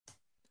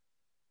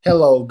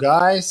Hello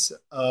guys,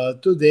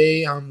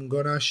 today I'm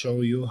gonna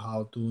show you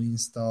how to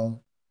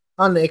install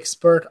an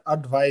expert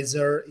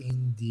advisor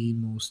in the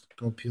most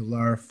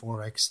popular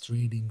Forex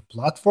trading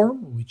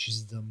platform, which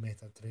is the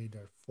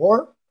MetaTrader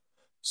 4.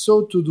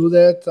 So to do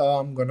that,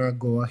 I'm gonna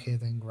go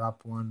ahead and grab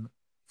one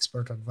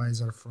expert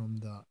advisor from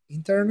the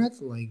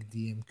internet, like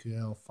the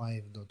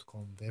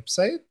MQL5.com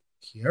website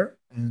here,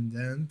 and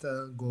then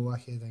go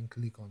ahead and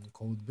click on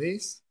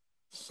Codebase.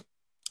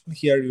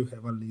 Here you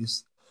have a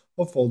list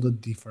of all the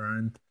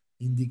different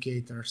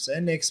indicators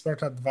and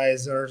expert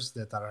advisors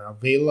that are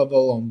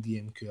available on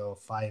the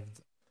MQL5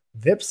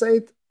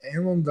 website.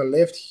 And on the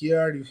left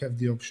here, you have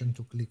the option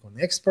to click on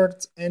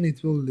experts, and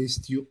it will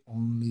list you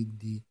only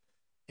the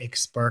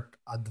expert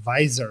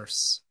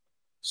advisors.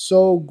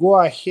 So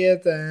go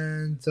ahead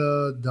and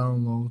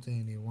download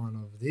any one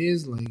of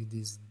these, like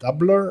this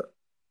doubler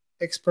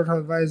expert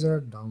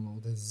advisor,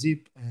 download a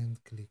zip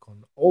and click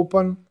on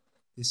open.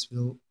 This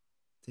will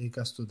take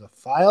us to the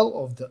file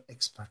of the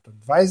expert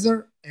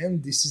advisor,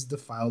 and this is the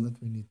file that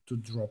we need to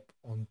drop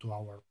onto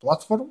our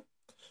platform.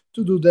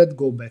 To do that,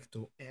 go back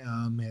to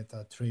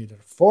MetaTrader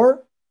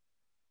 4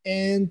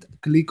 and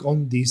click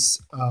on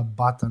this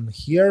button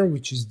here,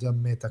 which is the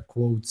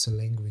MetaQuotes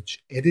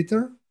language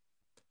editor.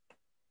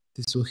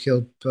 This will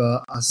help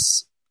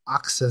us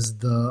access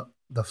the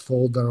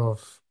folder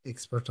of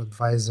expert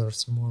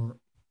advisors more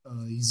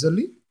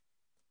easily.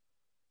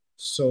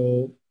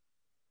 So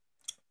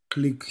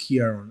click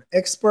here on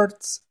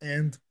experts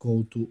and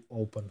go to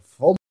open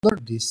folder.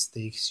 This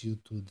takes you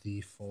to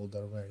the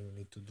folder where you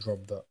need to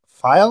drop the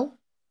file.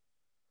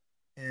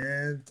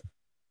 And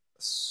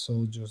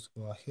so just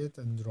go ahead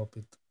and drop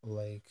it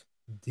like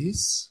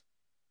this.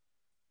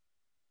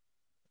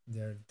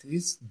 There it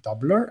is,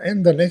 doubler.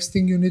 And the next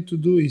thing you need to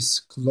do is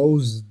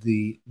close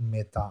the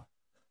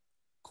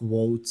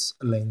MetaQuotes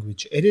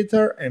language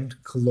editor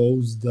and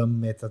close the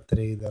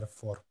MetaTrader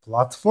 4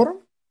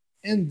 platform,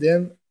 and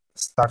then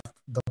start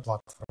the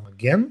platform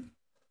again.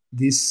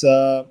 This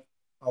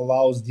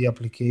allows the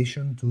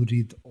application to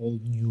read all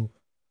new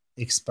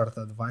expert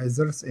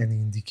advisors and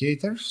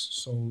indicators.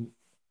 So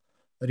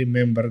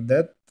remember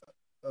that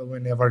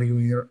whenever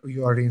you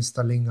are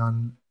installing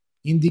an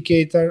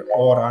indicator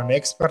or an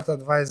expert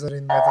advisor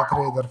in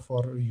MetaTrader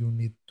 4, you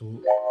need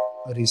to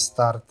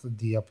restart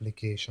the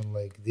application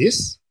like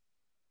this.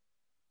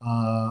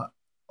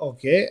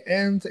 Okay,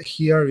 and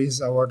here is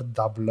our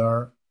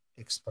doubler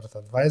expert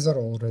advisor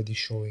already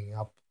showing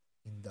up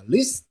in the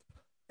list.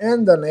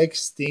 And the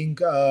next thing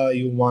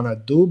you want to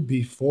do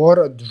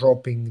before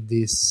dropping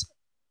this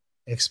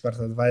expert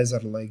advisor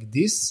like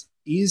this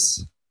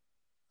is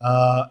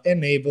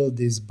enable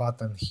this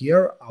button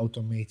here,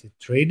 automated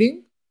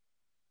trading.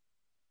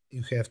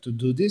 You have to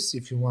do this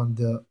if you want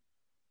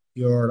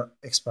your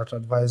expert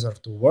advisor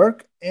to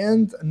work.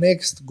 And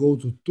next, go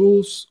to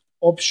tools,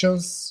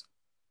 options,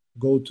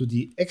 go to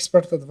the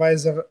expert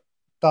advisor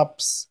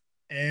tabs,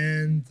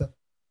 and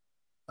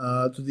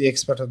to the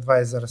expert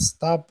advisors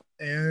tab,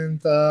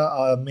 and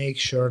make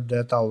sure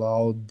that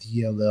allow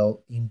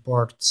DLL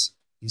imports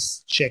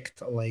is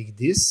checked like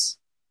this.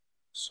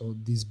 So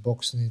this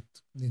box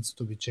needs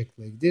to be checked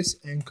like this,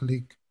 and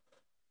click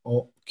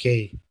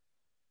OK.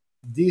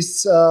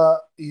 This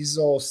is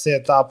all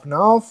set up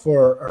now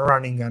for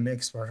running an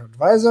expert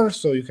advisor,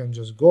 so you can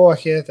just go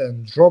ahead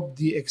and drop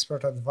the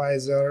expert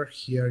advisor.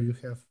 Here you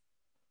have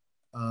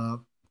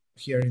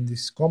here in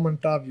this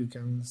command tab, you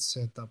can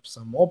set up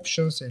some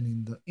options, and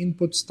in the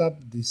inputs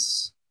tab,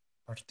 this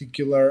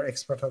particular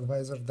expert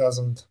advisor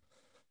doesn't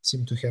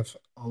seem to have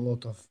a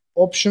lot of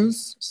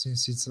options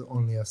since it's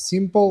only a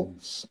simple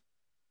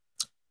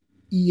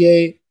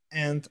EA,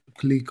 and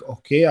click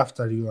OK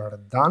after you are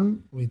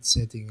done with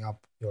setting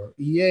up your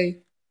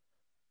EA.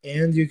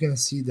 And you can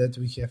see that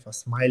we have a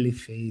smiley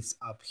face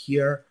up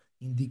here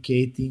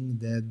indicating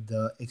that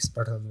the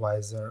expert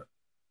advisor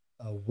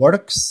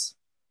works.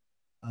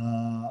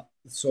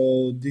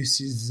 So this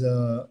is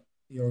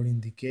your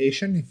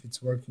indication if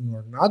it's working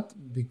or not,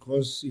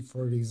 because if,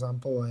 for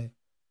example, I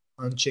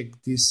uncheck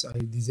this, I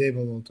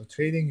disable auto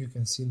trading, you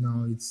can see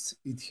now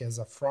it has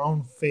a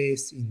frown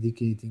face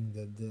indicating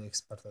that the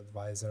expert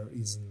advisor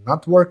is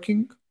not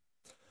working.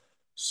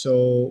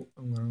 So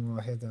I'm going to go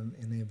ahead and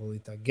enable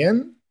it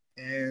again,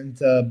 and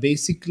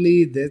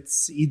basically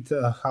that's it,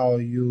 how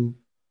you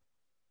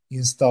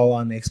install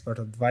an expert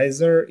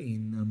advisor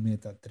in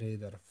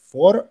MetaTrader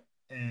 4.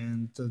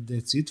 And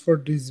that's it for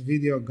this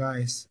video,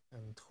 guys,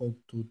 and hope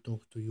to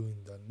talk to you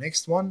in the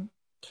next one.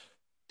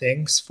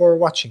 Thanks for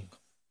watching.